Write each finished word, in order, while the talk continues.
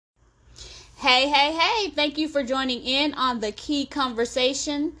Hey, hey, hey, thank you for joining in on the Key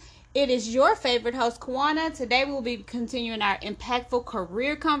Conversation. It is your favorite host, Kawana. Today we will be continuing our impactful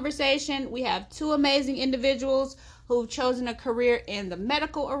career conversation. We have two amazing individuals who've chosen a career in the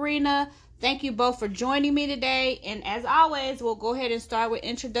medical arena. Thank you both for joining me today. And as always, we'll go ahead and start with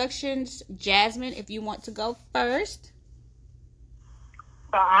introductions. Jasmine, if you want to go first.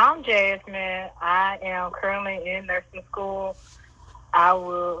 So I'm Jasmine. I am currently in nursing school.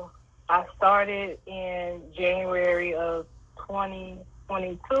 I started in January of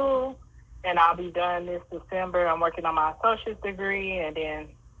 2022, and I'll be done this December. I'm working on my associate's degree, and then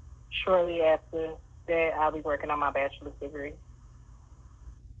shortly after that, I'll be working on my bachelor's degree.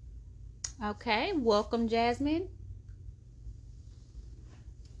 Okay, welcome, Jasmine.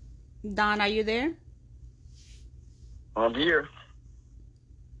 Don, are you there? I'm here.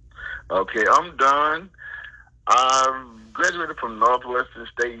 Okay, I'm done. I graduated from Northwestern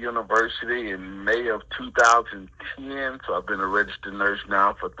State University in May of 2010, so I've been a registered nurse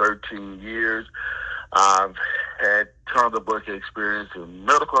now for 13 years. I've had tons of work experience in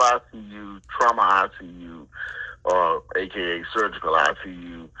medical ICU, trauma ICU, or AKA surgical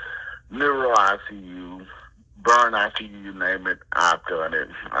ICU, neuro ICU, burn ICU, you name it, I've done it.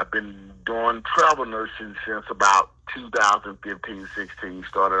 I've been doing travel nursing since about 2015, 16.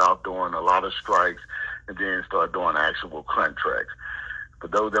 Started off doing a lot of strikes and then started doing actual contracts. For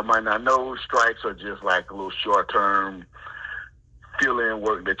those that might not know, strikes are just like a little short-term fill-in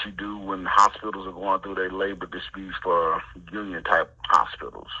work that you do when hospitals are going through their labor disputes for union-type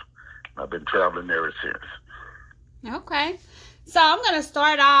hospitals. I've been traveling ever since. Okay. So I'm going to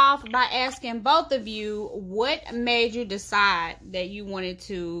start off by asking both of you what made you decide that you wanted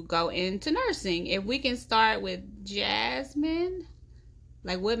to go into nursing. If we can start with Jasmine,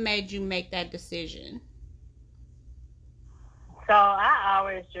 like what made you make that decision? So I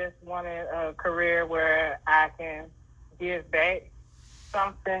always just wanted a career where I can give back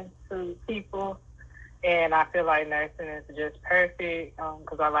something to people. And I feel like nursing is just perfect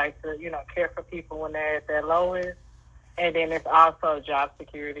because I like to, care for people when they're at their lowest. And then it's also job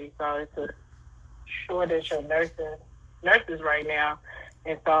security. So it's a shortage of nurses right now.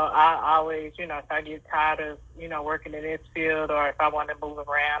 And so I always, if I get tired of, working in this field or if I want to move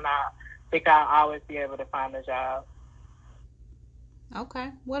around, I think I'll always be able to find a job.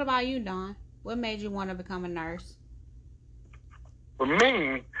 Okay. What about you, Dawn? What made you want to become a nurse? For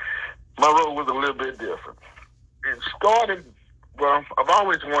me, my role was a little bit different. It started, well, I've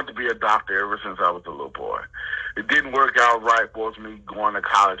always wanted to be a doctor ever since I was a little boy. It didn't work out right for me going to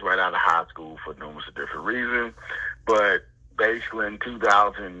college right out of high school for numerous different reasons. But basically in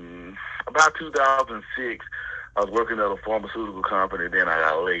about 2006, I was working at a pharmaceutical company, then I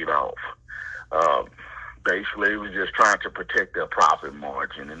got laid off. Basically, it was just trying to protect their profit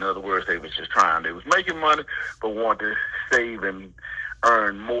margin. In other words, they was making money, but wanted to save and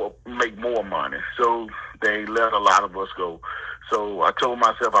make more money. So they let a lot of us go. So I told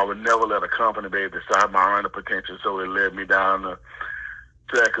myself I would never let a company be able to decide my earning potential. So it led me down the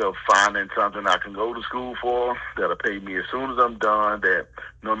track of finding something I can go to school for that'll pay me as soon as I'm done. That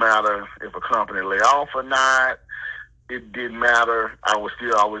no matter if a company lay off or not, it didn't matter. I would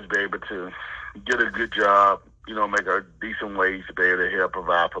still always be able to get a good job, make a decent wage to be able to help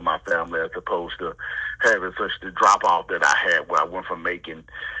provide for my family as opposed to having such the drop off that I had where I went from making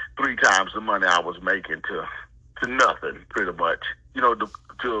 3 times the money I was making to nothing pretty much.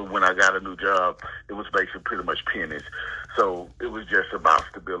 To when I got a new job, it was basically pretty much pennies. So it was just about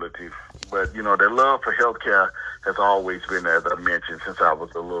stability. But, their love for healthcare has always been, as I mentioned, since I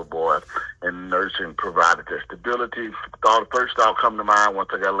was a little boy. And nursing provided that stability. The first thought come to mind once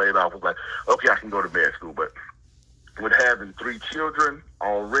I got laid off was like, okay, I can go to med school. But with having 3 children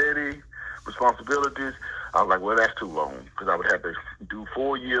already, responsibilities, I was like, well, that's too long because I would have to do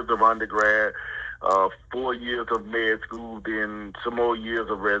 4 years of undergrad, 4 years of med school, then some more years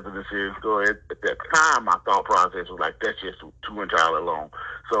of residency. So at that time, my thought process was like, that's just too entirely long.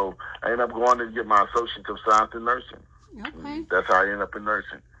 So I ended up going to get my Associate of Science in Nursing. Okay. That's how I ended up in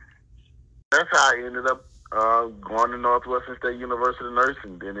nursing. That's how I ended up going to Northwestern State University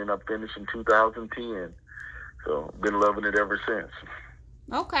Nursing, then ended up finishing 2010. So been loving it ever since.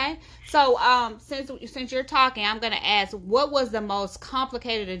 Okay. So, since you're talking, I'm gonna ask, what was the most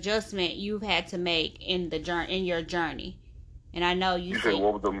complicated adjustment you've had to make in your journey? And I know you said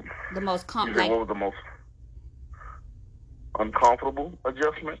what was the most what was the most uncomfortable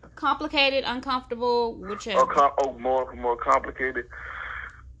adjustment? complicated, uncomfortable, whichever. More complicated.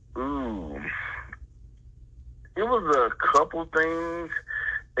 Ooh, it was a couple things.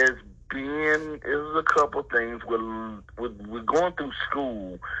 It was a couple things with going through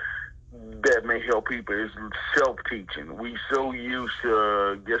school. that may help people is self-teaching. We so used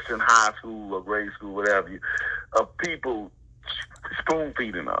to, just in high school or grade school, whatever, of people spoon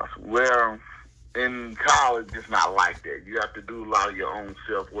feeding us. Where in college, it's not like that. You have to do a lot of your own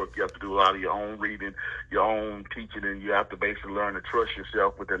self work. You have to do a lot of your own reading, your own teaching, and you have to basically learn to trust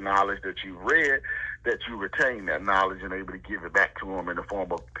yourself with the knowledge that you read, that you retain that knowledge and able to give it back to them in the form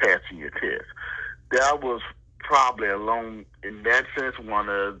of passing your test. That was probably alone in that sense one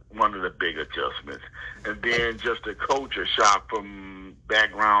of the big adjustments, and then just the culture shock from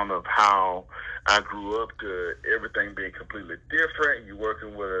background of how I grew up to everything being completely different. You're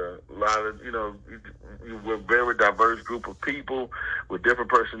working with a lot of you were a very diverse group of people with different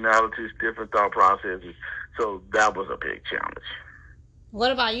personalities, different thought processes. So that was a big challenge.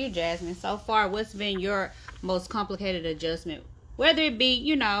 What about you, Jasmine? So far, what's been your most complicated adjustment? Whether it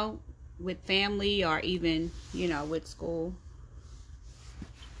be, with family or even, with school.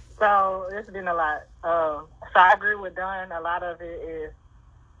 So it's been a lot. So I agree with Don. A lot of it is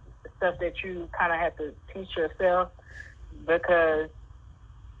stuff that you kind of have to teach yourself because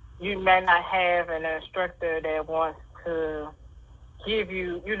you may not have an instructor that wants to give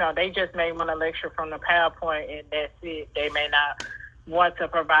you, they just may want to lecture from the PowerPoint and that's it. They may not want to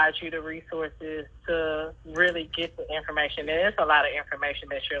provide you the resources to really get the information. And it's a lot of information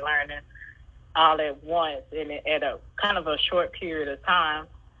that you're learning all at once and at a kind of a short period of time.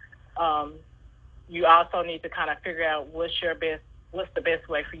 You also need to kind of figure out what's the best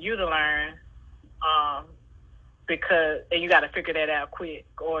way for you to learn, and you got to figure that out quick,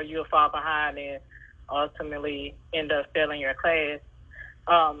 or you'll fall behind and ultimately end up failing your class.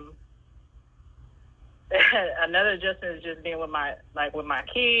 Another adjustment is just being with my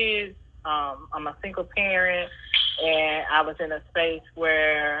kids. I'm a single parent, and I was in a space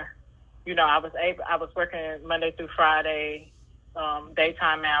where, I was working Monday through Friday,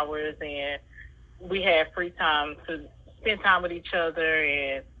 daytime hours, and we had free time to spend time with each other,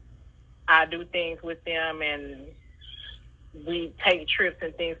 and I do things with them, and we take trips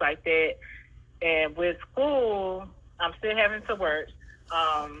and things like that. And with school, I'm still having to work.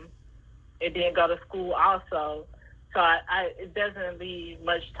 And then go to school also. So it doesn't leave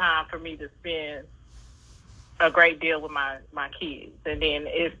much time for me to spend a great deal with my kids. And then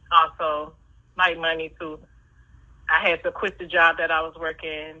it's also like money too. I had to quit the job that I was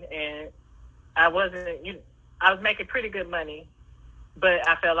working, and I was making pretty good money, but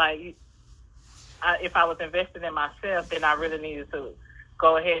I felt like if I was investing in myself, then I really needed to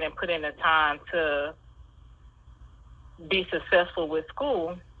go ahead and put in the time to be successful with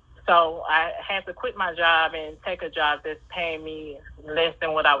school. So I had to quit my job and take a job that's paying me less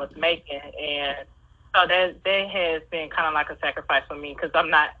than what I was making. And so that has been kind of like a sacrifice for me because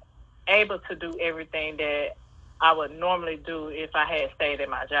I'm not able to do everything that I would normally do if I had stayed at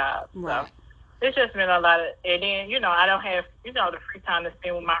my job. Right. So it's just been a lot of, and then, I don't have, the free time to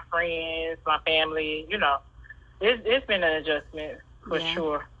spend with my friends, my family, it's been an adjustment for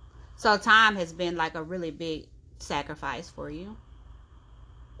sure. So time has been like a really big sacrifice for you.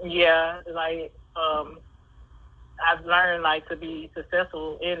 Yeah, like I've learned like to be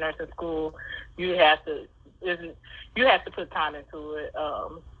successful in nursing school, you have to put time into it.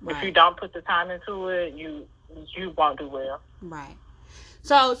 Right. If you don't put the time into it, you won't do well. Right.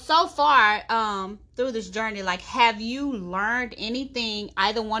 So far, through this journey, like, have you learned anything,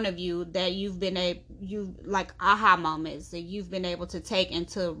 either one of you, that you've been like aha moments that you've been able to take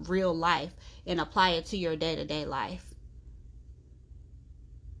into real life and apply it to your day-to-day life?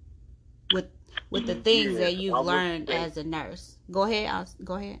 With the things that you've learned as a nurse. Go ahead.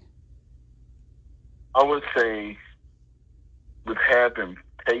 Go ahead. I would say with having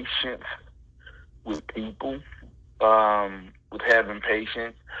patience with people, with having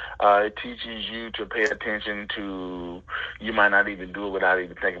patience, it teaches you to pay attention to, you might not even do it without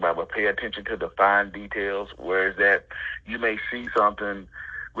even thinking about it, but pay attention to the fine details, whereas that you may see something,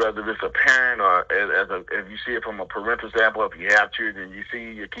 whether it's a parent or if you see it from a parental standpoint, if you have children, you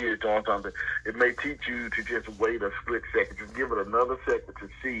see your kids doing something, it may teach you to just wait a split second, just give it another second to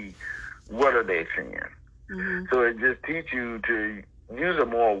see what are they seeing. Mm-hmm. So it just teaches you to use a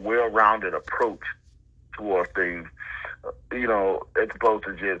more well-rounded approach towards things, as opposed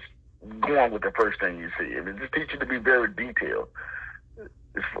to just going with the first thing you see. It just teaches you to be very detailed.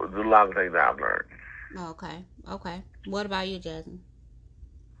 It's a lot of things I've learned. Okay. What about you, Jasmine?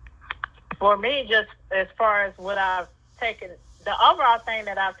 For me, just as far as what I've taken, the overall thing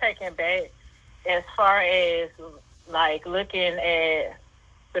that I've taken back as far as like looking at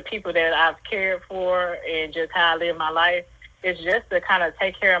the people that I've cared for and just how I live my life, is just to kind of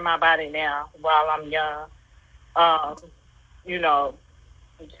take care of my body now while I'm young.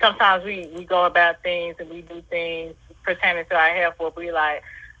 sometimes we go about things and we do things pertaining to our health where we like,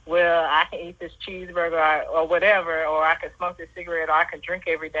 well, I can eat this cheeseburger or whatever, or I can smoke this cigarette, or I can drink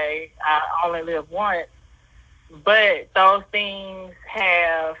every day. I only live once. But those things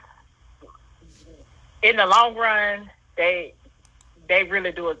have, in the long run, they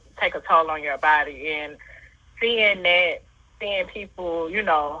really do take a toll on your body. And seeing people,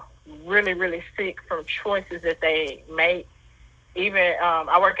 really, really sick from choices that they make. Even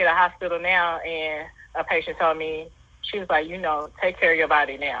I work at a hospital now, and a patient told me, she was like, take care of your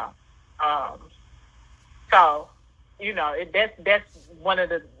body now. So, that's one of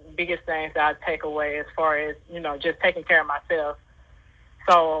the biggest things that I take away as far as, just taking care of myself.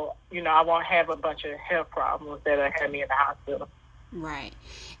 So, I won't have a bunch of health problems that are having me in the hospital. Right.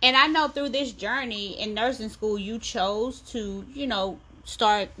 And I know through this journey in nursing school, you chose to,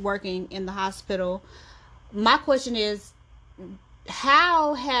 start working in the hospital. My question is,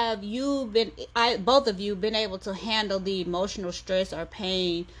 how have you been, both of you, been able to handle the emotional stress or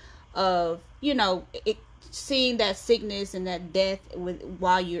pain of, seeing that sickness and that death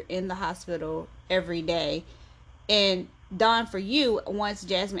while you're in the hospital every day? And Dawn, for you, once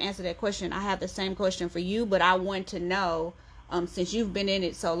Jasmine answered that question, I have the same question for you, but I want to know, since you've been in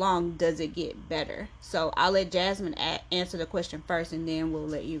it so long, does it get better? So I'll let Jasmine answer the question first, and then we'll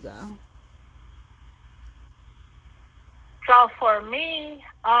let you go. So for me,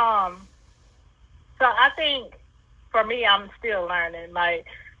 so I think for me, I'm still learning. Like,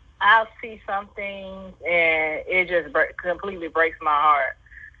 I'll see some things and it just completely breaks my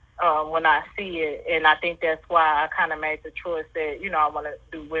heart when I see it. And I think that's why I kind of made the choice that, I want to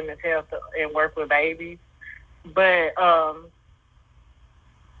do women's health and work with babies. But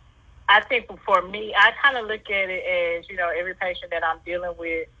I think for me, I kind of look at it as, every patient that I'm dealing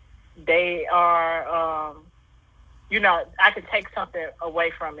with, they are, I can take something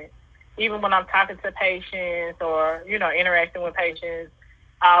away from it. Even when I'm talking to patients or, interacting with patients,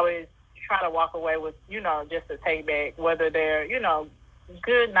 I always try to walk away with, just a take back, whether they're,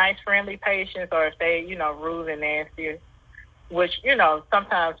 good, nice, friendly patients, or if they, rude and nasty, which,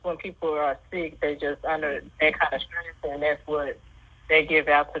 sometimes when people are sick, they just under that kind of stress, and that's what they give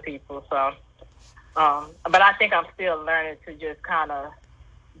out to people. So, but I think I'm still learning to just kind of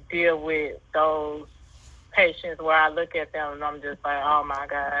deal with those patients where I look at them and I'm just like, oh my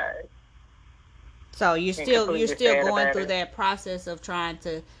God. So you're still going through it. that process of trying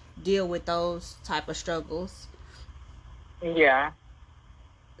to deal with those type of struggles. Yeah.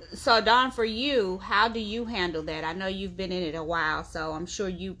 So Don, for you, how do you handle that? I know you've been in it a while, so I'm sure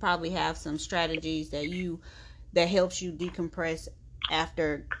you probably have some strategies that helps you decompress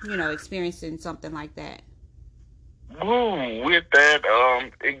after experiencing something like that. Ooh, with that,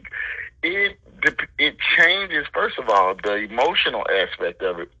 it it changes. First of all, the emotional aspect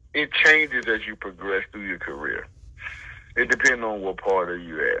of it. It changes as you progress through your career. It depends on what part of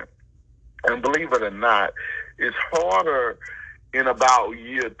you at. And believe it or not, it's harder in about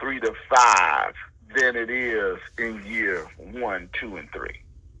year 3 to 5 than it is in year 1, 2, and 3.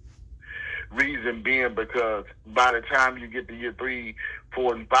 Reason being because by the time you get to year 3,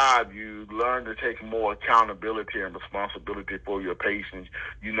 4, and 5, you learn to take more accountability and responsibility for your patients.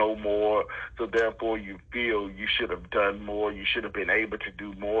 You know more, so therefore you feel you should have done more. You should have been able to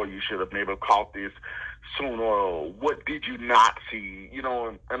do more. You should have maybe caught this sooner. Or what did you not see? And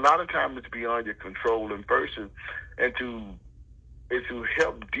a lot of times it's beyond your control in person, and to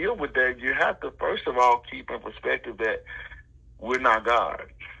help deal with that, you have to first of all keep in perspective that we're not God.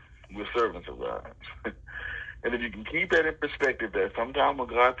 We're servants of God. And if you can keep that in perspective, that sometimes when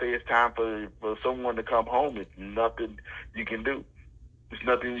God says it's time for someone to come home, it's nothing you can do. It's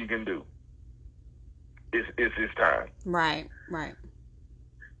nothing you can do. It's his time. Right, right.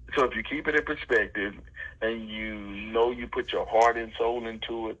 So if you keep it in perspective and you put your heart and soul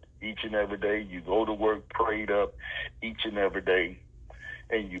into it each and every day, you go to work prayed up each and every day,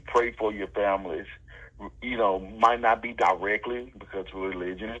 and you pray for your families, might not be directly because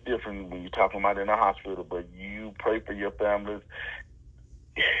religion is different when you're talking about in a hospital, but you pray for your families,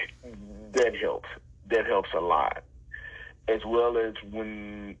 that helps. That helps a lot. As well as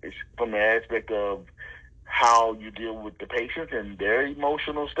when it's from the aspect of how you deal with the patients and their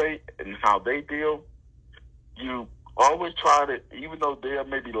emotional state and how they deal, you always try to, even though they're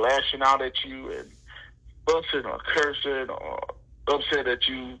maybe lashing out at you and fussing or cursing or upset at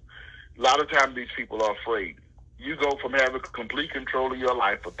you, a lot of times these people are afraid. You go from having complete control of your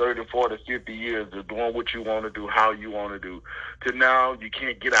life for 30, 40, 50 years to doing what you want to do, how you want to do, to now you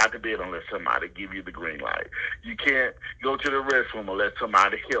can't get out of bed unless somebody give you the green light. You can't go to the restroom unless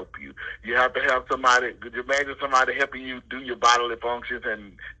somebody help you. You have to have somebody, could you imagine somebody helping you do your bodily functions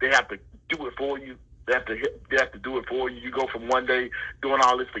and they have to do it for you? They have to do it for you. You go from one day doing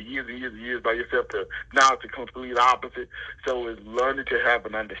all this for years and years and years by yourself to now it's the complete opposite. So it's learning to have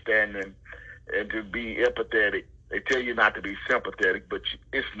an understanding and to be empathetic. They tell you not to be sympathetic, but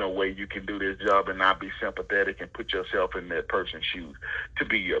it's no way you can do this job and not be sympathetic and put yourself in that person's shoes to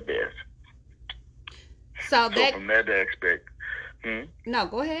be your best. So from that aspect, no,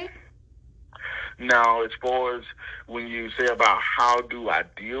 go ahead. Now, as far as when you say about how do I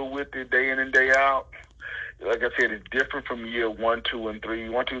deal with it day in and day out, like I said, it's different from year 1, 2, and 3.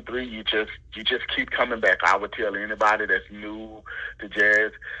 1, 2, 3, you just keep coming back. I would tell anybody that's new to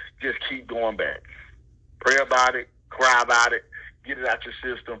jazz, just keep going back. Pray about it, cry about it, get it out your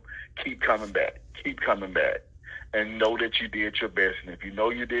system, keep coming back, and know that you did your best. And if you know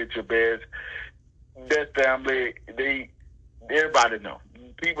you did your best, that family, everybody know.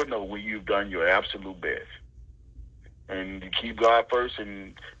 People know when you've done your absolute best. And you keep God first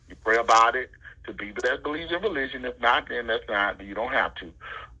and you pray about it to people that believes in religion. If not, then that's not. You don't have to.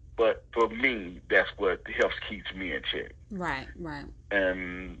 But for me, that's what helps keeps me in check. Right.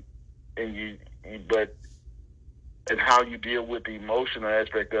 And how you deal with the emotional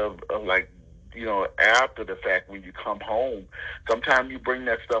aspect of like, after the fact when you come home, sometimes you bring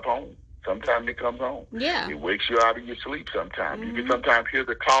that stuff home. Sometimes it comes home. Yeah. It wakes you out of your sleep sometimes. You can sometimes hear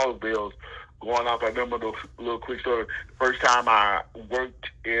the call bells going off. I remember the little quick story. The first time I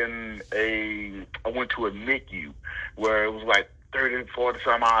worked I went to a NICU where it was like 30, 40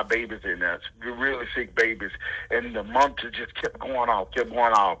 some odd babies in there, really sick babies, and the monitor just kept going off,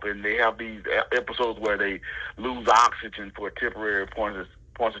 and they have these episodes where they lose oxygen for a temporary points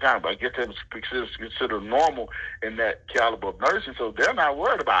of time. But I guess that was considered normal in that caliber of nursing, so they're not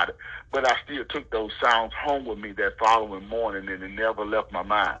worried about it. But I still took those sounds home with me that following morning, and it never left my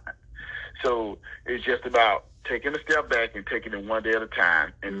mind. So it's just about taking a step back and taking it one day at a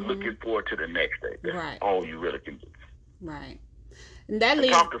time and looking forward to the next day. That's all you really can do. Right. And that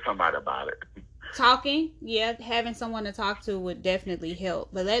talk to somebody about it. Talking, having someone to talk to would definitely help.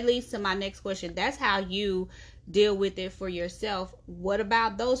 But that leads to my next question. That's how you deal with it for yourself. What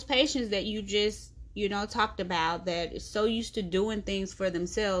about those patients that you just, talked about that is so used to doing things for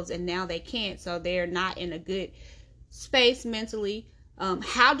themselves and now they can't, so they're not in a good space mentally?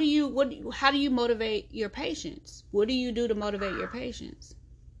 How do you motivate your patients? What do you do to motivate your patients?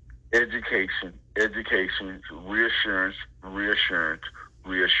 Education, reassurance,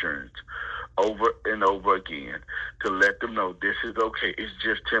 over and over again, to let them know this is okay. It's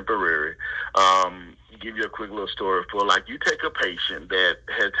just temporary. Give you a quick little story. For like, you take a patient that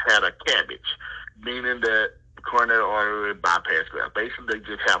has had a cabbage, meaning that coronary artery bypass graft. Basically, they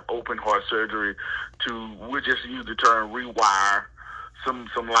just have open heart surgery we'll just use the term rewire some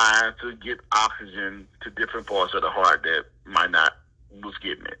lines to get oxygen to different parts of the heart that might not was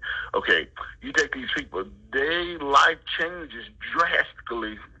getting it. Okay, you take these people, their life changes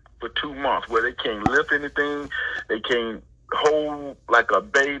drastically for 2 months, where they can't lift anything, they can't hold like a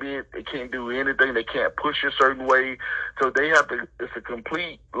baby, they can't do anything, they can't push a certain way. So it's a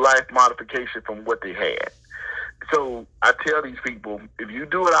complete life modification from what they had. So I tell these people, if you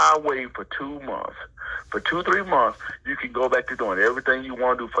do it our way for 2 months, for 2, 3 months, you can go back to doing everything you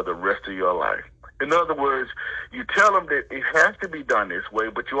want to do for the rest of your life. In other words, you tell them that it has to be done this way,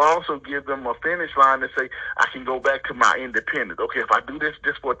 but you also give them a finish line to say, I can go back to my independence. Okay, if I do this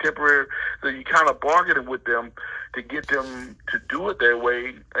just for a temporary, so you kind of bargain with them to get them to do it their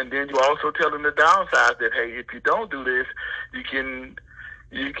way. And then you also tell them the downside that, hey, if you don't do this, you can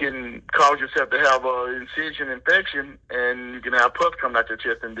cause yourself to have an incision infection, and you can have pus coming out your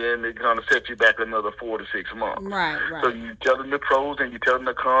chest, and then it's going to set you back another 4 to 6 months. Right. So you tell them the pros and you tell them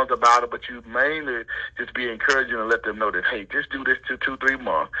the cons about it, but you mainly just be encouraging and let them know that, hey, just do this to 2, 3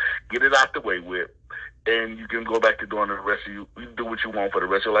 months, get it out the way with, and you can go back to doing the rest of you do what you want for the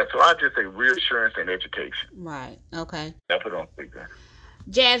rest of your life. So I just say reassurance and education. Right. Okay. That's what I'm thinking.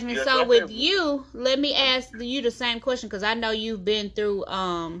 Jasmine, so with you, let me ask you the same question, because I know you've been through,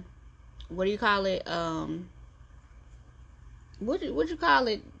 what do you call it? What you call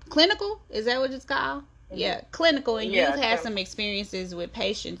it? Clinical? Is that what it's called? Mm-hmm. Yeah, clinical. And you've had some experiences with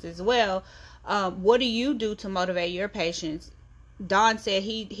patients as well. What do you do to motivate your patients? Don said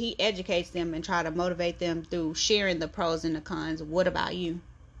he educates them and try to motivate them through sharing the pros and the cons. What about you?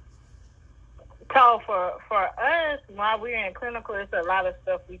 So for us, while we're in clinical, it's a lot of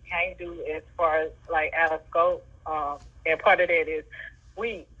stuff we can't do as far as like out of scope. And part of that is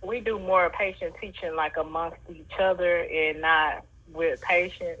we do more patient teaching like amongst each other and not with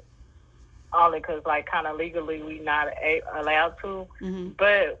patients, only because like kind of legally we not allowed to. Mm-hmm.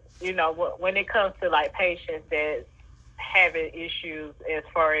 But when it comes to like patients that having issues as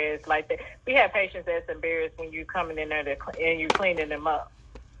far as like that, we have patients that's embarrassed when you coming in there and you cleaning them up.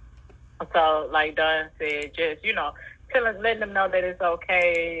 So like Don said, just letting them know that it's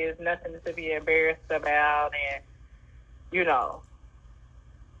okay, it's nothing to be embarrassed about, and you know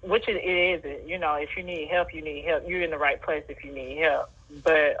which it isn't. If you need help, you need help. You're in the right place if you need help.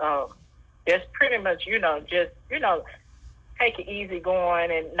 But that's pretty much, just take it easy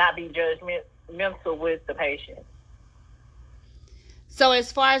going and not be judgmental with the patient. So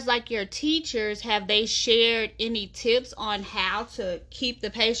as far as like your teachers, have they shared any tips on how to keep the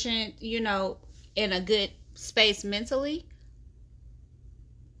patient, in a good space mentally?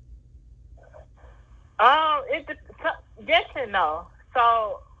 Yes and no.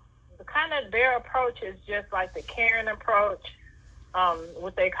 So kind of their approach is just like the caring approach,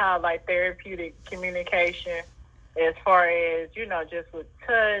 what they call like therapeutic communication, as far as just with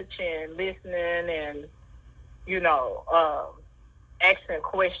touch and listening and asking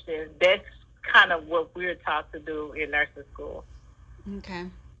questions. That's kind of what we're taught to do in nursing school. Okay.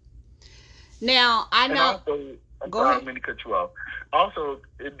 Now I And know. also, I'm Go sorry, ahead. I'm going to cut you off. Also,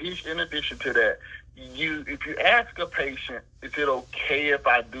 in addition to that, if you ask a patient, is it okay if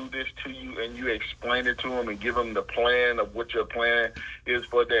I do this to you, and you explain it to them and give them the plan of what your plan is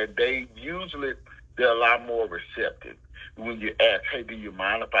for that day, usually they're a lot more receptive. When you ask, hey, do you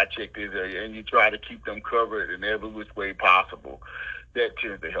mind if I check this area, and you try to keep them covered in every which way possible, that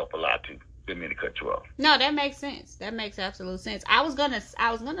tends to help a lot too. Didn't mean to cut you off. No, that makes sense. That makes absolute sense. I was gonna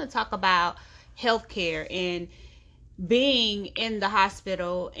talk about healthcare and being in the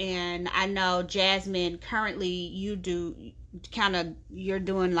hospital, and I know Jasmine, currently you're doing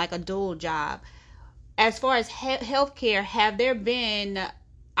like a dual job. As far as healthcare, have there been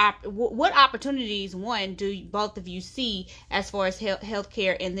what opportunities, one, do both of you see as far as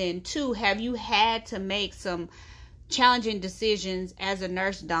healthcare, and then two, have you had to make some challenging decisions as a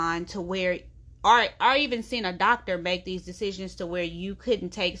nurse, Don, to where or even seen a doctor make these decisions to where you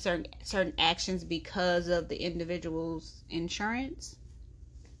couldn't take certain actions because of the individual's insurance?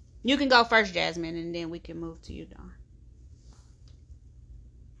 You can go first, Jasmine, and then we can move to you, Don.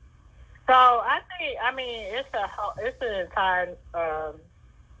 So I mean, it's an entire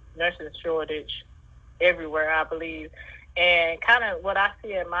nursing shortage everywhere, I believe. And kind of what I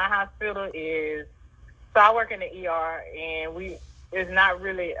see at my hospital is, so I work in the ER, and there's not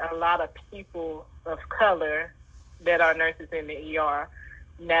really a lot of people of color that are nurses in the ER.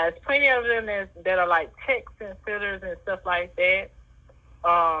 Now, there's plenty of them that are like techs and fitters and stuff like that.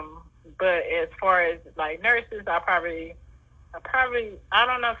 But as far as like nurses, I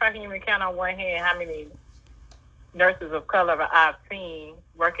don't know if I can even count on one hand how many nurses of color I've seen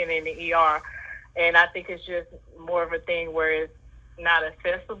working in the ER. And I think it's just more of a thing where it's not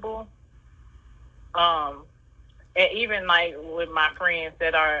accessible. And even like with my friends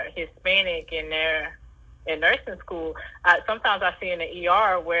that are Hispanic and they're in nursing school, sometimes I see in the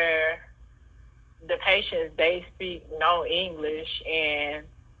ER where the patients, they speak no English, and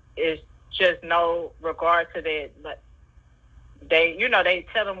it's just no regard to that. But they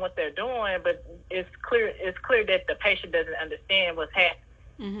tell them what they're doing, but it's clear that the patient doesn't understand what's happening.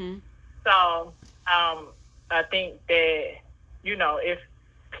 Mm-hmm. So I think that if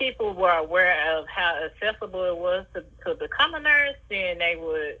people were aware of how accessible it was to become a nurse, then they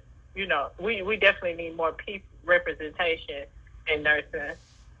would, we definitely need more representation in nursing.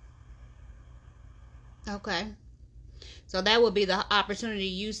 Okay. So that would be the opportunity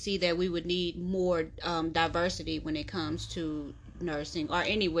you see, that we would need more diversity when it comes to nursing or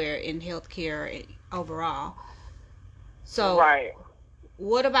anywhere in healthcare overall. So, Right.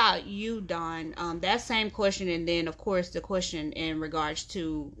 what about you, Don? That same question, and then of course the question in regards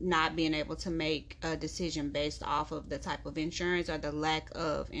to not being able to make a decision based off of the type of insurance or the lack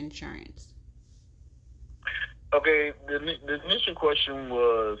of insurance. Okay, the initial question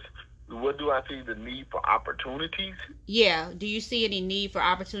was, what do I see the need for opportunities? Yeah. Do you see any need for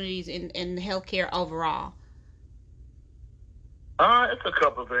opportunities in healthcare overall? It's a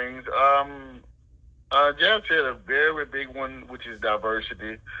couple of things. Jeff said a very big one, which is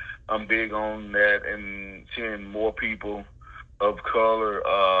diversity. I'm big on that, and seeing more people of color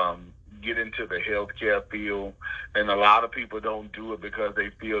get into the healthcare field. And a lot of people don't do it because they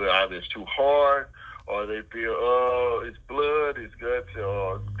feel that either it's too hard, or they feel, oh, it's blood, it's guts,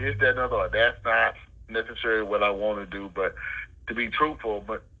 or this, that, and other, or that's not necessarily what I want to do. But to be truthful,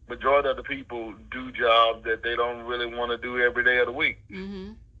 but majority of the people do jobs that they don't really want to do every day of the week.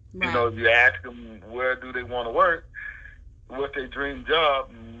 Mm-hmm. Right. You know, if you ask them where do they want to work, what's their dream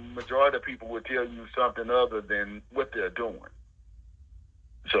job, majority of people would tell you something other than what they're doing.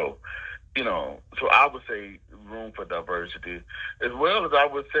 So, you know, so I would say room for diversity, as well as I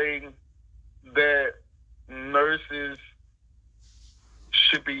would say that nurses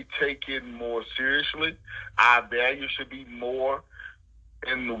should be taken more seriously. Our value should be more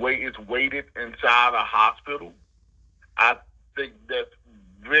in the way it's weighted inside a hospital. I think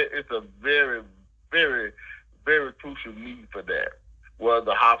it's a very, very, very crucial need for that. Well,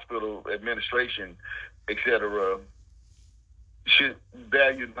 the hospital administration, etc., should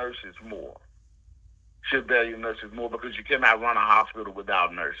value nurses more. Should value nurses more because you cannot run a hospital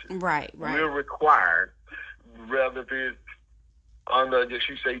without nurses. Right. We're required, whether it's under, I guess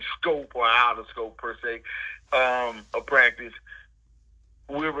you say, scope or out of scope per se, of practice,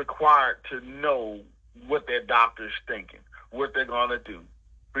 we're required to know what their doctor's thinking, what they're going to do,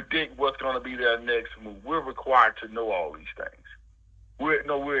 predict what's going to be their next move. We're required to know all these things.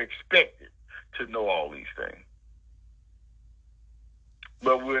 We're expected to know all these things.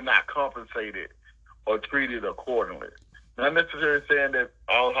 But we're not compensated or treated accordingly. Not necessarily saying that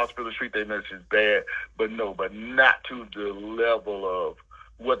all hospitals treat their nurses bad, but not to the level of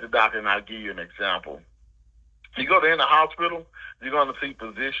what the doctor, and I'll give you an example. You go to any hospital, you're going to see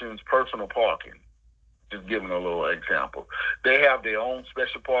physicians' personal parking. Just giving a little example. They have their own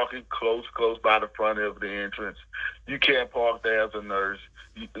special parking close by the front of the entrance. You can't park there as a nurse.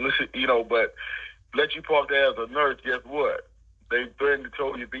 But let you park there as a nurse, guess what? They threaten to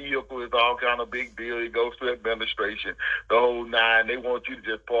tow your vehicle. It's all kind of big deal. It goes to administration, the whole nine. They want you to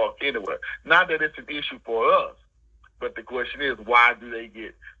just park anywhere. Not that it's an issue for us, but the question is, why do they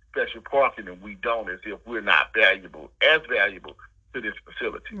get special parking and we don't, as if we're not valuable to this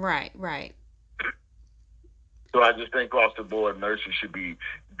facility? Right. So I just think across the board, nurses should be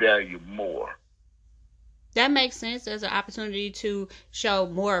valued more. That makes sense. There's an opportunity to show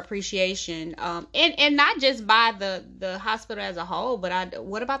more appreciation, and not just by the hospital as a whole, but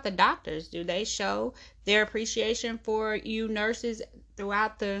what about the doctors? Do they show their appreciation for you nurses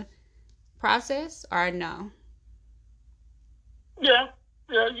throughout the process, or no? Yeah.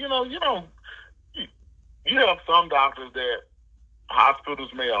 You have some doctors that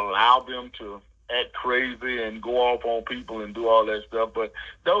hospitals may allow them to act crazy and go off on people and do all that stuff, but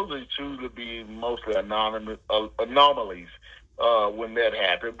those are choose to be mostly anomalies when that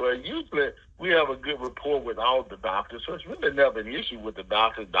happens. But usually we have a good rapport with all the doctors, so it's really never an issue with the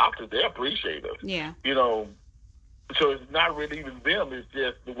doctors. Doctors, they appreciate us. Yeah. So it's not really even them. It's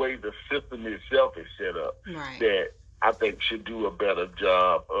just the way the system itself is set up that I think should do a better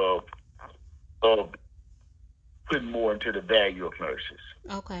job of putting more into the value of nurses.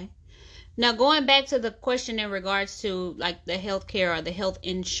 Okay. Now, going back to the question in regards to like the healthcare or the health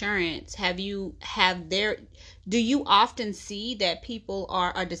insurance, do you often see that people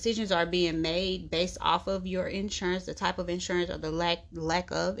or decisions are being made based off of your insurance, the type of insurance or the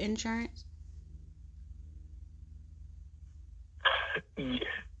lack of insurance? To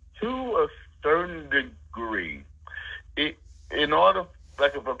a certain degree, in order,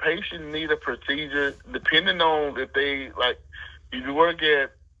 like if a patient needs a procedure, depending on if you work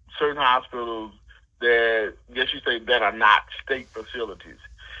at certain hospitals that, that are not state facilities,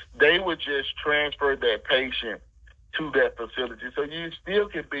 they would just transfer that patient to that facility. So you still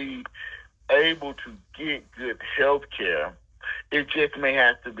could be able to get good health care. It just may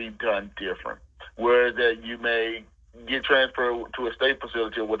have to be done different. Whereas that you may get transferred to a state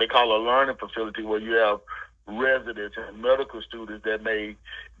facility or what they call a learning facility, where you have residents and medical students that may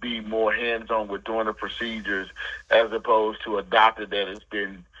be more hands-on with doing the procedures, as opposed to a doctor that has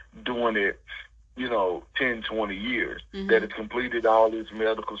been doing it, 10, 20 years, that has completed all this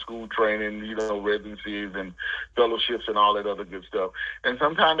medical school training, residencies and fellowships and all that other good stuff. And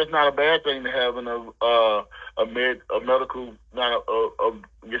sometimes it's not a bad thing to have a medical, a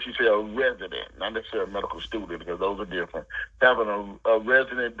resident, not necessarily a medical student, because those are different. Having a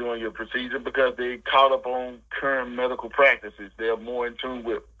resident doing your procedure because they caught up on current medical practices. They're more in tune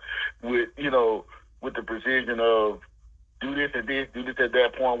with the precision of do this and this, do this at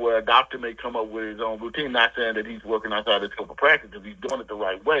that point, where a doctor may come up with his own routine, not saying that he's working outside his scope of practice. If he's doing it the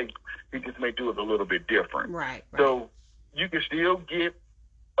right way, he just may do it a little bit different. Right. So you can still get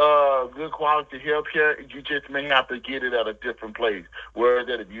good quality health care. You just may have to get it at a different place. Whereas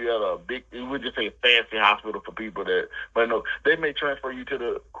that if you had a big, we would just say a fancy hospital for people that, but no, they may transfer you to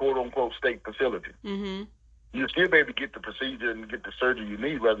the quote-unquote state facility. Mm-hmm. You still be able to get the procedure and get the surgery you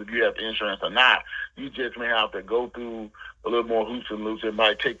need, whether you have insurance or not. You just may have to go through a little more hoops and loops. It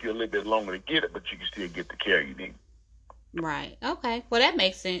might take you a little bit longer to get it, but you can still get the care you need. Right. Okay. Well, that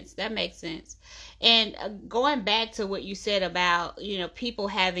makes sense. That makes sense. And going back to what you said about, people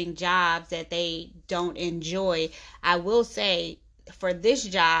having jobs that they don't enjoy, I will say for this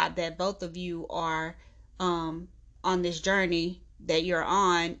job that both of you are on this journey that you're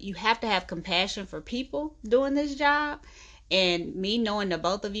on, you have to have compassion for people doing this job. And me knowing the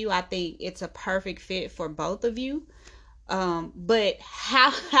both of you, I think it's a perfect fit for both of you. But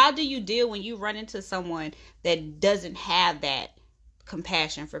how do you deal when you run into someone that doesn't have that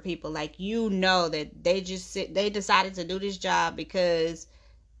compassion for people? Like, that they decided to do this job because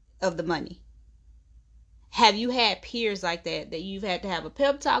of the money. Have you had peers like that you've had to have a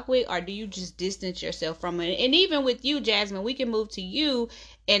pep talk with, or do you just distance yourself from it? And even with you, Jasmine, we can move to you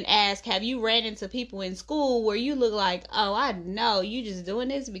and ask, have you ran into people in school where you look like, oh, I know you just doing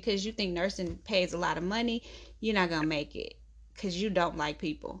this because you think nursing pays a lot of money? You're not gonna make it because you don't like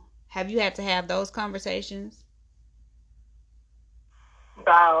people. Have you had to have those conversations?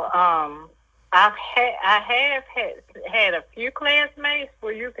 So, I have had a few classmates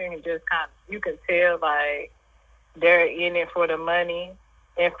where you can just you can tell like they're in it for the money,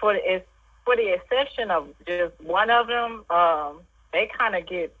 and for the exception of just one of them, they kind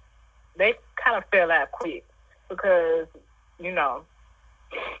of fell out quick because you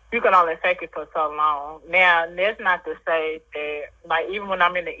can only fake it for so long. Now, that's not to say that, like, even when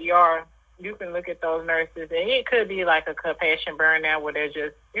I'm in the ER, you can look at those nurses, and it could be like a compassion burnout where they're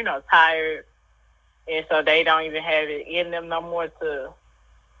just, tired, and so they don't even have it in them no more to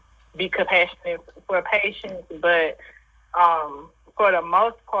be compassionate for patients. But for the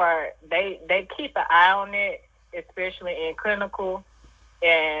most part, they keep an eye on it, especially in clinical.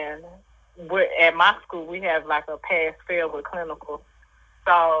 And at my school, we have like a pass-fail with clinical.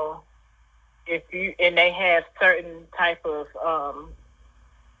 So and they have certain type of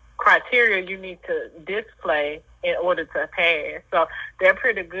criteria you need to display in order to pass. So they're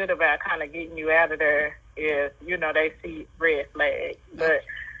pretty good about kind of getting you out of there if, they see red flags. But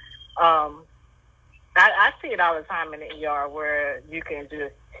I see it all the time in the ER where you can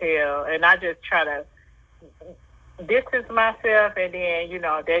just tell. And I just try to distance myself, and then,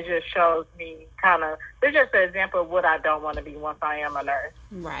 that just shows me it's just an example of what I don't want to be once I am a nurse.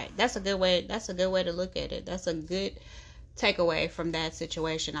 Right. That's a good way to look at it. That's a good takeaway from that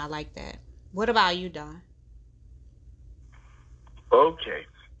situation. I like that. What about you, Don? Okay.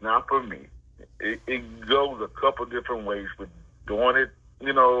 Now for me, it goes a couple different ways with doing it, a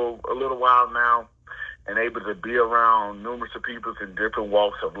little while now, and able to be around numerous of people in different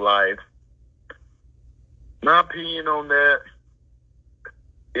walks of life. My opinion on that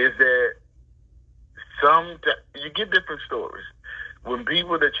is that you get different stories. When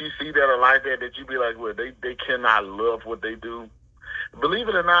people that you see that are like that you be like, well, they cannot love what they do. Believe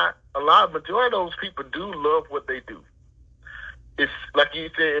it or not, majority of those people do love what they do. It's like you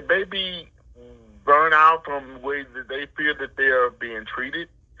said, it may be burnout from ways that they feel that they are being treated,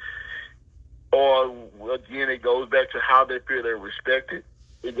 or again, it goes back to how they feel they're respected.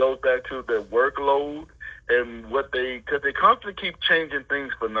 It goes back to their workload and because they constantly keep changing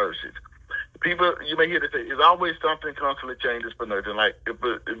things for nurses. People, you may hear they say, there's always something constantly changes for nursing. Like if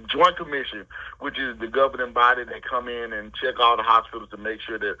Joint Commission, which is the governing body that come in and check all the hospitals to make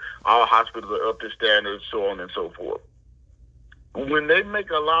sure that all hospitals are up to standards, so on and so forth. When they make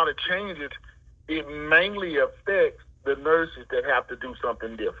a lot of changes, it mainly affects the nurses that have to do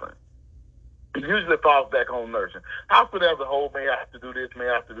something different. It usually falls back on nursing. Hospital as a whole may have to do this, may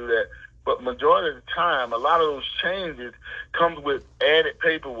have to do that. But majority of the time, a lot of those changes comes with added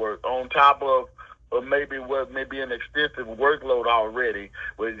paperwork on top of maybe what may be an extensive workload already.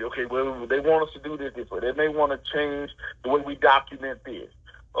 Where, okay, well, they want us to do this way. They may want to change the way we document this.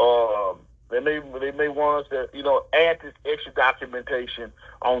 They may want us to, add this extra documentation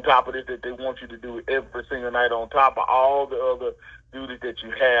on top of this that they want you to do every single night on top of all the other duties that you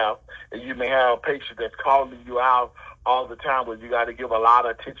have. And you may have a patient that's calling you out all the time, but you got to give a lot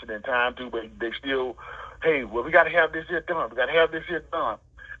of attention and time to, but they still, hey, well, we got to have this here done. We got to have this here done.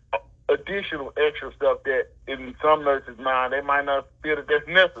 Additional extra stuff that in some nurses' mind, they might not feel that that's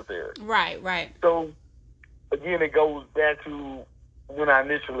necessary. Right. So, again, it goes back to when I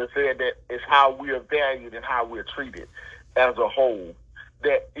initially said that it's how we are valued and how we're treated as a whole,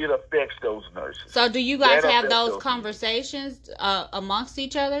 that it affects those nurses. So do you guys have those conversations amongst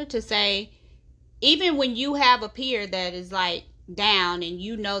each other to say, even when you have a peer that is like down and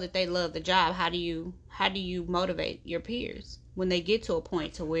you know that they love the job, how do you motivate your peers when they get to a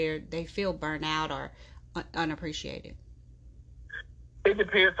point to where they feel burnt out unappreciated? It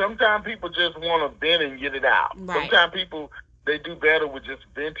depends. Sometimes people just want to vent and get it out. Right. Sometimes people, they do better with just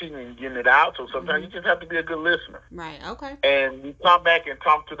venting and getting it out. So sometimes you just have to be a good listener. Right. Okay. And you come back and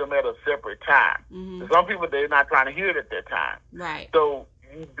talk to them at a separate time. Mm-hmm. Some people, they're not trying to hear it at that time. Right. So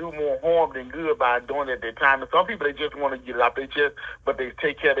you do more harm than good by doing it at that time. And some people, they just want to get it out their chest, but they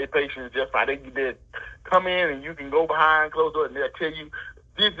take care of their patients just fine. They come in and you can go behind closed doors and they'll tell you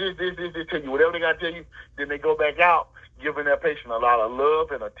this, tell you whatever they got to tell you. Then they go back out, giving their patient a lot of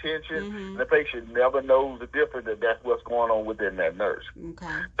love and attention. Mm-hmm. And the patient never knows the difference that that's what's going on within that nurse. Okay.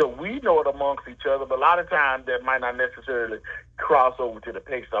 So we know it amongst each other, but a lot of times that might not necessarily cross over to the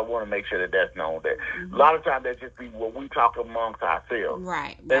patient. I want to make sure that that's known. That a lot of times that just be what we talk amongst ourselves.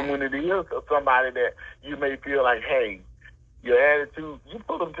 Right. And when it is somebody that you may feel like, hey, your attitude, you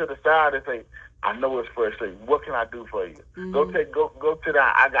put them to the side and say, I know it's frustrating. What can I do for you? Mm-hmm. Go to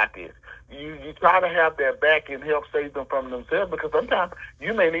that. I got this. You try to have their back and help save them from themselves, because sometimes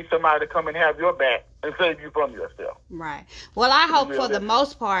you may need somebody to come and have your back and save you from yourself. Right. Well, I hope for the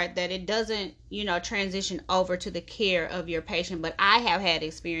most part that it doesn't, transition over to the care of your patient. But I have had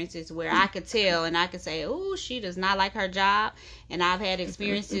experiences where I could tell and I could say, oh, she does not like her job. And I've had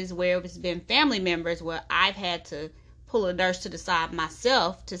experiences where it's been family members where I've had to pull a nurse to the side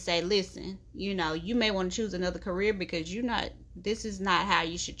myself to say, listen, you may want to choose another career because this is not how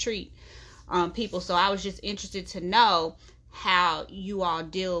you should treat people. So I was just interested to know how you all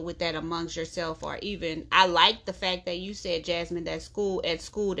deal with that amongst yourself, or even I like the fact that you said, Jasmine, that at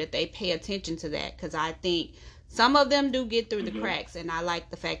school that they pay attention to that, because I think some of them do get through the cracks, and I like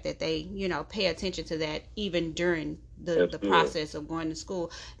the fact that they pay attention to that even during the process of going to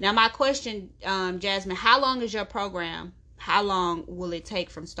school. Now my question, Jasmine, how long is your program? How long will it take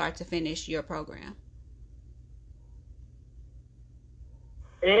from start to finish your program?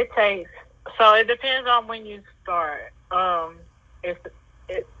 It depends on when you start. It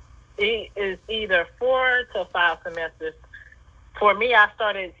is either 4 to 5 semesters. For me, I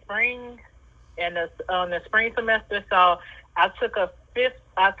started spring on the spring semester, so I took a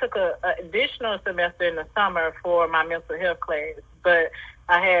additional semester in the summer for my mental health class. But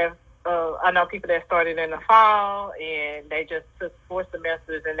I know people that started in the fall and they just took 4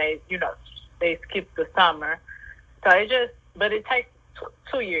 semesters and they skipped the summer. So it takes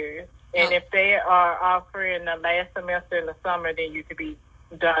 2 years. And if they are offering the last semester in the summer, then you could be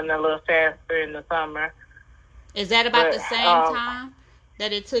done a little faster in the summer. Is that about the same time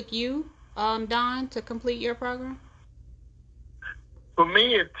that it took you, Dawn, to complete your program? For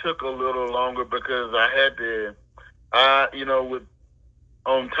me, it took a little longer because I had to,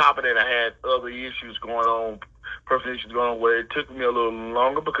 on top of that, I had other issues going on, personal issues going on, where it took me a little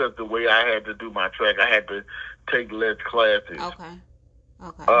longer because the way I had to do my track, I had to take less classes. Okay.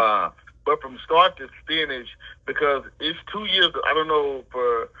 But from start to finish, because it's 2 years, I don't know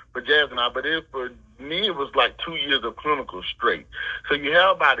for Jazz and I, but for me, it was like 2 years of clinical straight. So you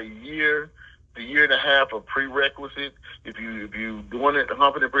have about a year and a half of prerequisites. If you doing it,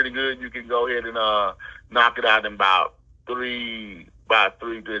 humping it pretty good, you can go ahead and knock it out in about three and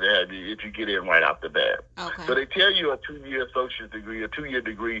a half years if you get in right off the bat. Okay. So they tell you a 2-year associate degree, a 2-year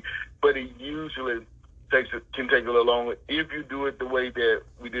degree, but it usually can take a little longer if you do it the way that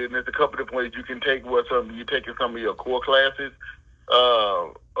we did. And there's a couple of different ways you can take you're taking some of your core classes,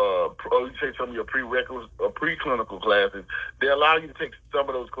 or you take some of your prerequisites or preclinical classes. They allow you to take some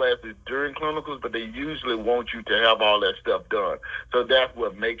of those classes during clinicals, but they usually want you to have all that stuff done. So that's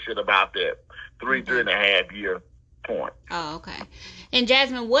what makes it about that 3.5 year point. Oh, okay. And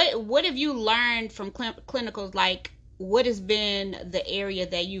Jasmine, what have you learned from clinicals? Like, what has been the area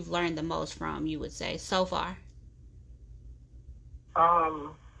that you've learned the most from, you would say, so far?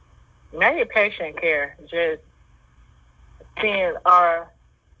 Maybe patient care. Just seeing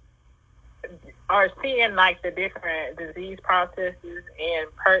seeing like the different disease processes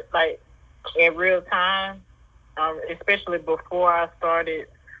in real time. Especially before I started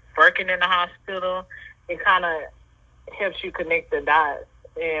working in the hospital, it kind of helps you connect the dots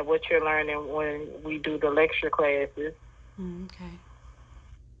and what you're learning when we do the lecture classes. Okay.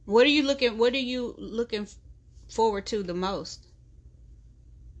 What are you looking forward to the most?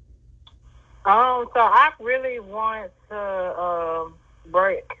 So I really want to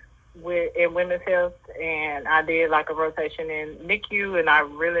work in women's health, and I did like a rotation in NICU, and I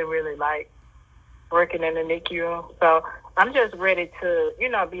really, really like working in the NICU. So I'm just ready to,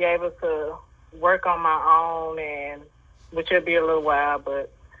 be able to work on my own, and which will be a little while,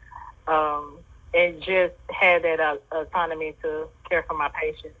 but and just have that autonomy to care for my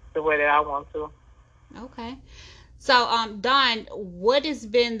patients the way that I want to. Okay. So, Don, what has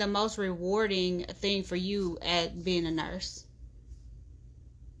been the most rewarding thing for you at being a nurse?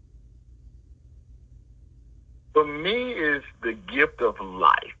 For me, is the gift of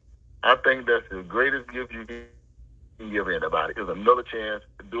life. I think that's the greatest gift you can give anybody is another chance,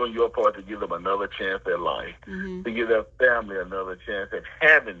 doing your part to give them another chance at life, Mm-hmm. to give their family another chance at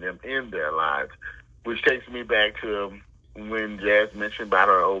having them in their lives, which takes me back to when Jazz mentioned about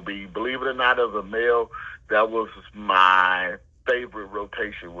her OB. Believe it or not, as a male, that was my favorite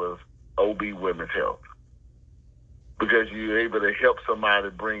rotation was OB Women's Health because you're able to help somebody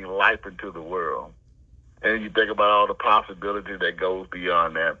bring life into the world. And you think about all the possibility that goes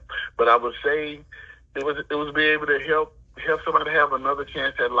beyond that. But I would say it was being able to help somebody have another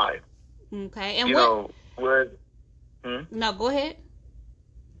chance at life. Okay. And You what? know, where No, go ahead.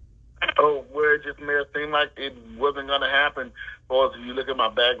 where it just may have seemed like it wasn't gonna happen. Or if you look at my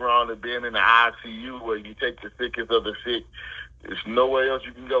background of being in the ICU where you take the sickest of the sick, there's nowhere else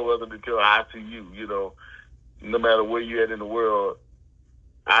you can go other than to ICU, no matter where you're at in the world,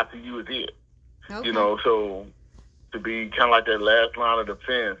 ICU is it. Okay. So to be kind of like that last line of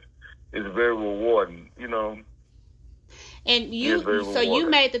defense is very rewarding. And It's very so you rewarding.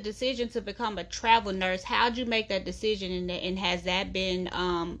 made the decision to become a travel nurse. How'd you make that decision, and has that been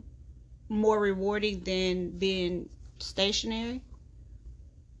more rewarding than being stationary?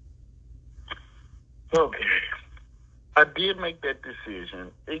 Okay. I did make that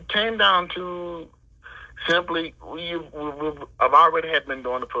decision. It came down to simply, I've already had been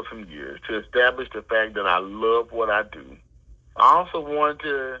doing it for some years to establish the fact that I love what I do. I also want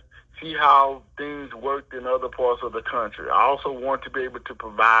to see how things worked in other parts of the country. I also want to be able to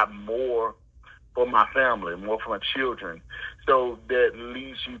provide more for my family, more for my children. So that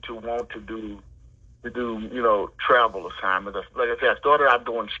leads you to want to do travel assignments. Like I said, I started out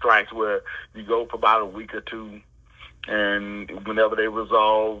doing strikes where you go for about a week or two, and whenever they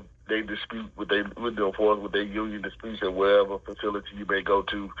resolve, they dispute with their union disputes at wherever facility you may go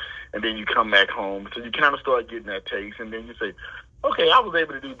to, and then you come back home. So you kind of start getting that taste, and then you say, okay, I was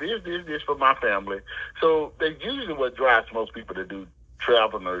able to do this for my family. So that's usually what drives most people to do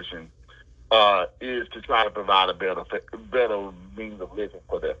travel nursing, is to try to provide a better means of living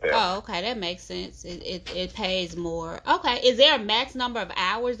for their family. Oh, okay, that makes sense. It pays more. Okay, is there a max number of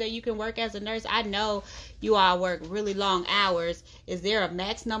hours that you can work as a nurse? I know you all work really long hours. Is there a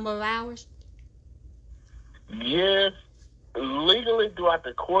max number of hours? Yes, legally throughout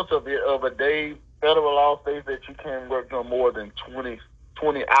the course of a day, federal law states that you can't work no more than 20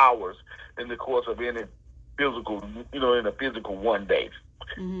 hours in the course of any physical, in a physical one day,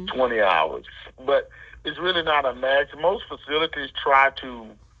 Mm-hmm. 20 hours. But it's really not a max. Most facilities try to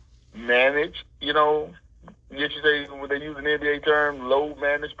manage, you say when they use an NBA term, load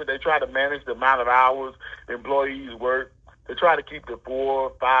management, they try to manage the amount of hours employees work. They try to keep the 4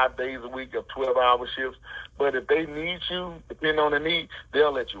 or 5 days a week of 12-hour shifts. But if they need you, depending on the need,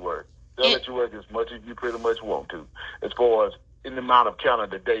 they'll let you work. They'll And let you work as much as you pretty much want to, as far as in the amount of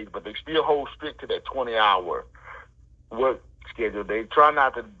calendar days. But they still hold strict to that 20-hour work schedule. They try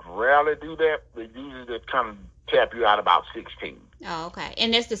not to rarely do that. They usually just kind of tap you out about 16. oh, okay,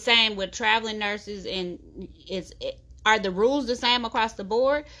 and it's the same with traveling nurses. And are the rules the same across the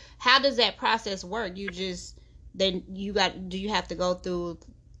board? How does that process work? Do you have to go through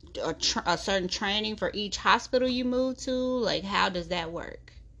a certain training for each hospital you move to? Like, how does that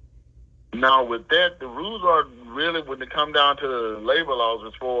work? Now, with that, the rules are really, when they come down to the labor laws,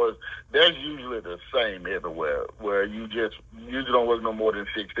 as far as they're usually the same everywhere, where you just usually don't work no more than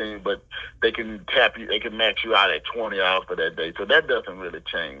 16, but they can they can max you out at 20 hours for that day. So that doesn't really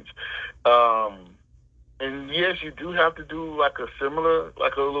change. Um, and yes, you do have to do like a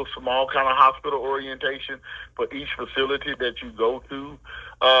little small kind of hospital orientation for each facility that you go to.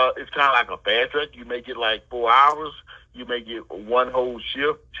 It's kind of like a fast track. You may get like 4 hours. You may get one whole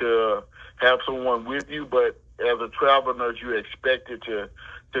shift to have someone with you, but as a travel nurse, you're expected to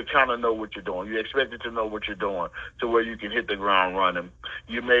kind of know what you're doing. You're expected to know what you're doing to where you can hit the ground running.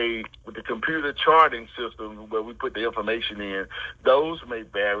 You may, with the computer charting system where we put the information in, those may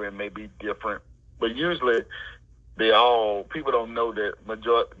vary and may be different. But usually, people don't know that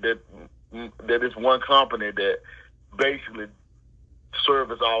it's one company that basically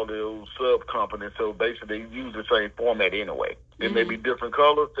service all those sub companies. So basically, they use the same format anyway. It may be different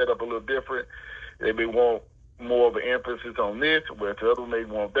colors, set up a little different. They may want more of an emphasis on this, whereas the other may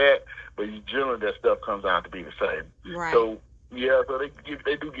want that. But generally, that stuff comes out to be the same. Right. So yeah, so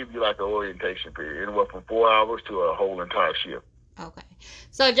they do give you like an orientation period, anywhere from 4 hours to a whole entire shift. Okay.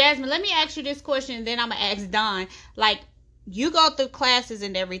 So, Jasmine, let me ask you this question, and then I'm gonna ask Don. Like, you go through classes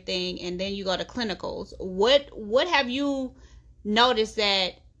and everything, and then you go to clinicals. What have you noticed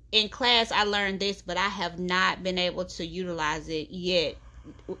that in class I learned this, but I have not been able to utilize it yet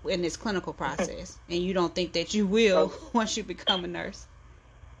in this clinical process, and you don't think that you will once you become a nurse?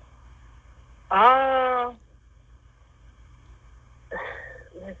 Uh,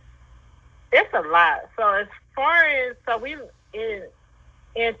 it's a lot. So as far as we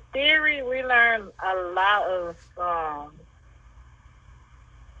in theory we learn a lot of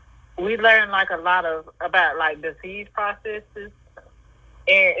we learn like a lot of about like disease processes.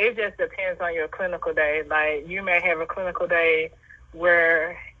 And it just depends on your clinical day. Like, you may have a clinical day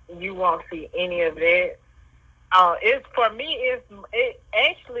where you won't see any of that. It's for me. It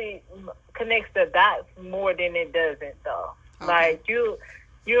actually connects the dots more than it doesn't, though. Okay. Like you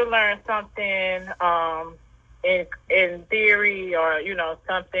learn something in theory, or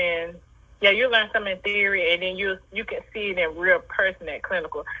something. Yeah, you learn something in theory, and then you can see it in real person at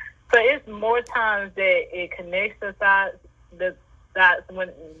clinical. So it's more times that it connects the dots. That's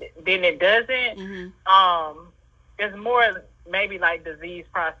then it doesn't. Mm-hmm. It's more maybe like disease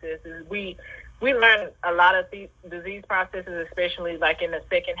processes. We learn a lot of these disease processes, especially like in the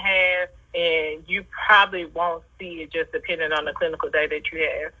second half, and you probably won't see it just depending on the clinical day that you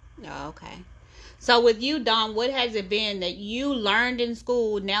have. Oh, okay. So with you, Dawn, what has it been that you learned in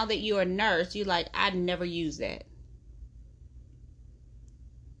school? Now that you're a nurse, you like, I'd never use that.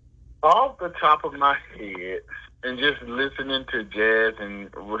 Off the top of my head, and just listening to Jazz and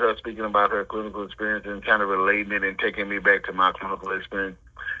with her speaking about her clinical experience and kind of relating it and taking me back to my clinical experience,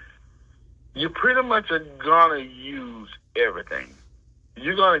 you pretty much are going to use everything.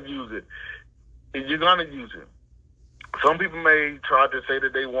 You're going to use it. You're going to use it. Some people may try to say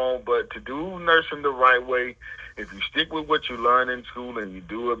that they won't, but to do nursing the right way, if you stick with what you learn in school and you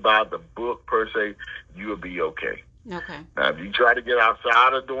do it by the book per se, you'll be okay. Okay. Now, if you try to get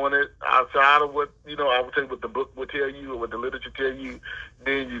outside of doing it, outside of what, I would say what the book would tell you or what the literature tell you,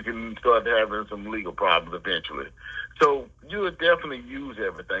 then you can start having some legal problems eventually. So you would definitely use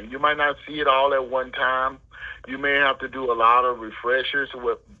everything. You might not see it all at one time. You may have to do a lot of refreshers.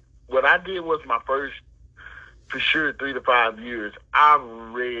 What I did was my first, for sure, 3 to 5 years, I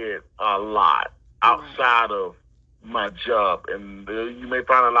read a lot outside of my job. And you may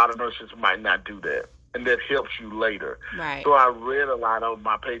find a lot of nurses who might not do that. And that helps you later. Right. So I read a lot of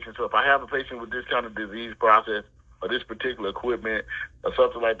my patients. So if I have a patient with this kind of disease process or this particular equipment or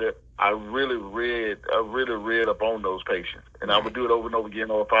something like that, I really read up on those patients. And right. I would do it over and over again.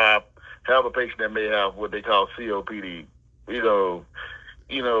 Or if I have a patient that may have what they call COPD,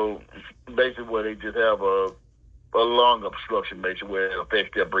 basically where they just have a lung obstruction, basically where it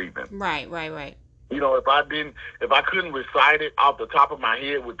affects their breathing. Right. If I couldn't recite it off the top of my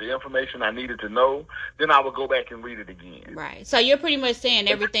head with the information I needed to know, then I would go back and read it again. Right. So you're pretty much saying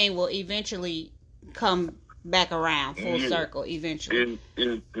everything will eventually come back around full circle eventually.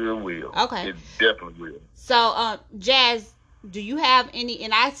 It will. Okay. It definitely will. So, Jazz, do you have any,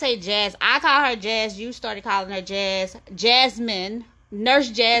 and I say Jazz, I call her Jazz, you started calling her Jazz, Jasmine, Nurse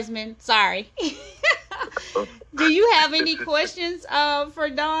Jasmine, sorry. Do you have any questions for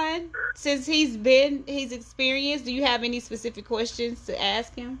Dawn since he's experienced? Do you have any specific questions to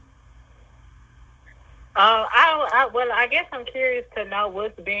ask him? I guess I'm curious to know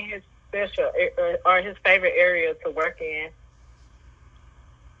what's been his special or his favorite area to work in.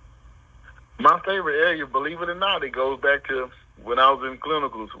 My favorite area, believe it or not, it goes back to when I was in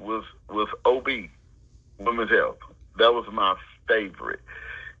clinicals was OB, women's health. That was my favorite.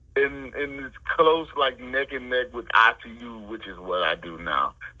 And it's close, like neck and neck with ICU, which is what I do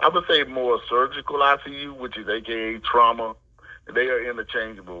now. I would say more surgical ICU, which is AKA trauma. They are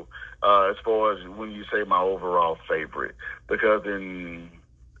interchangeable as far as when you say my overall favorite. Because in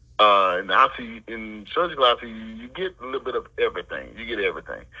ICU, in surgical ICU, you get a little bit of everything. You get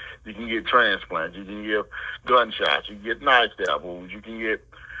everything. You can get transplants. You can get gunshots. You can get knife stab wounds. You can get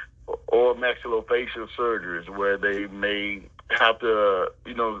or maxillofacial surgeries where they may have to,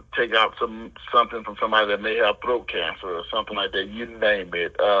 take out something from somebody that may have throat cancer or something like that. You name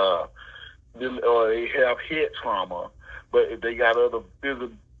it. Or they have head trauma, but if they got other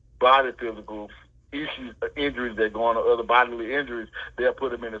physical issues, injuries that go on, or other bodily injuries, they'll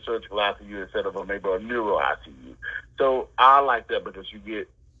put them in a surgical ICU instead of maybe a neuro ICU. So I like that because you get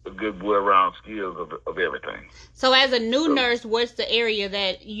a good well-round skills of everything. So as a new nurse, what's the area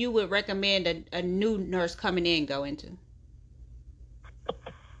that you would recommend a new nurse coming in go into?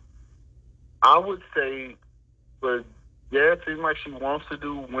 I would say, but yeah, it seems like she wants to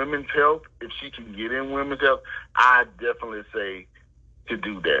do women's health. If she can get in women's health, I definitely say to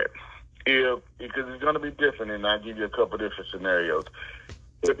do that. because it's going to be different, and I'll give you a couple different scenarios.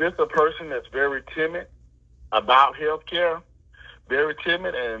 If it's a person that's very timid about healthcare, very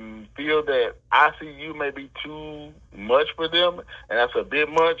timid, and feel that ICU may be too much for them, and that's a bit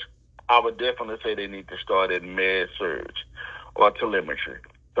much, I would definitely say they need to start at med surg or telemetry,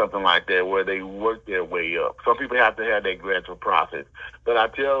 something like that, where they work their way up. Some people have to have that gradual process. But I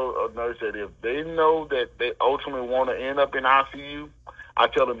tell a nurse that if they know that they ultimately want to end up in ICU, I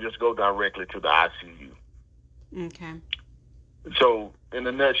tell them just go directly to the ICU. Okay. So, in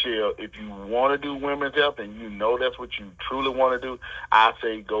a nutshell, if you want to do women's health and you know that's what you truly want to do, I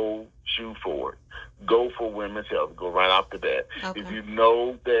say go shoot for it. Go for women's health. Go right off the bat. Okay. If you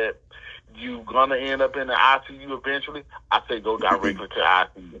know that you're going to end up in the ICU eventually, I say go directly to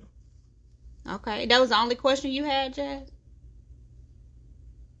ICU. Okay. That was the only question you had, Jazz?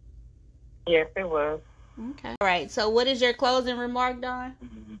 Yes, it was. Okay. All right. So what is your closing remark, Dawn?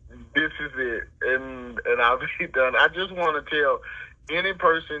 This is it, and I'll be done. I just want to tell any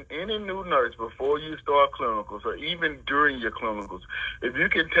person, any new nurse, before you start clinicals or even during your clinicals, if you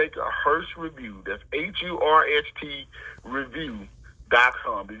can take a HURST review, that's HURST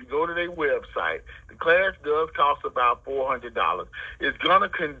review.com. If you go to their website, the class does cost about $400. It's going to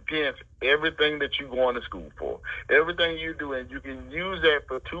condense everything that you're going to school for, everything you do, and you can use that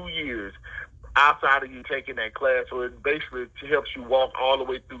for 2 years outside of you taking that class. So it basically helps you walk all the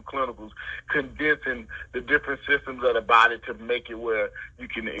way through clinicals, condensing the different systems of the body to make it where you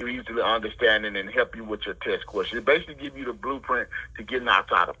can easily understand it and help you with your test questions. It basically gives you the blueprint to getting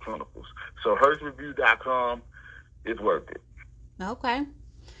outside of clinicals. So HURSTreview.com is worth it. Okay.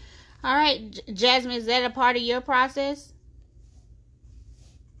 All right. Jasmine, is that a part of your process?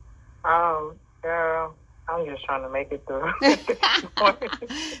 Girl, I'm just trying to make it through.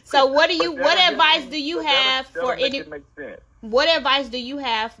 So what advice do you have for any? What advice do you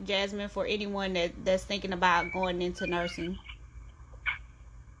have, Jasmine, for anyone that's thinking about going into nursing?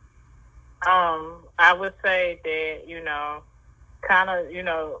 I would say that, kind of,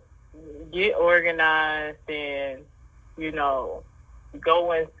 get organized and,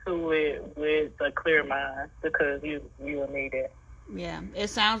 go into it with a clear mind, because you will need it. Yeah, it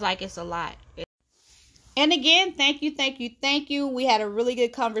sounds like it's a lot. And again, thank you. We had a really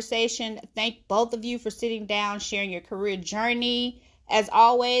good conversation. Thank both of you for sitting down, sharing your career journey. As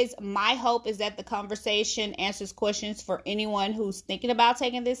always, my hope is that the conversation answers questions for anyone who's thinking about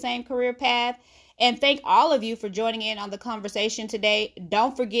taking this same career path. And thank all of you for joining in on the conversation today.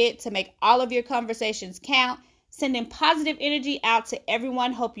 Don't forget to make all of your conversations count. Sending positive energy out to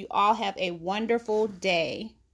everyone. Hope you all have a wonderful day.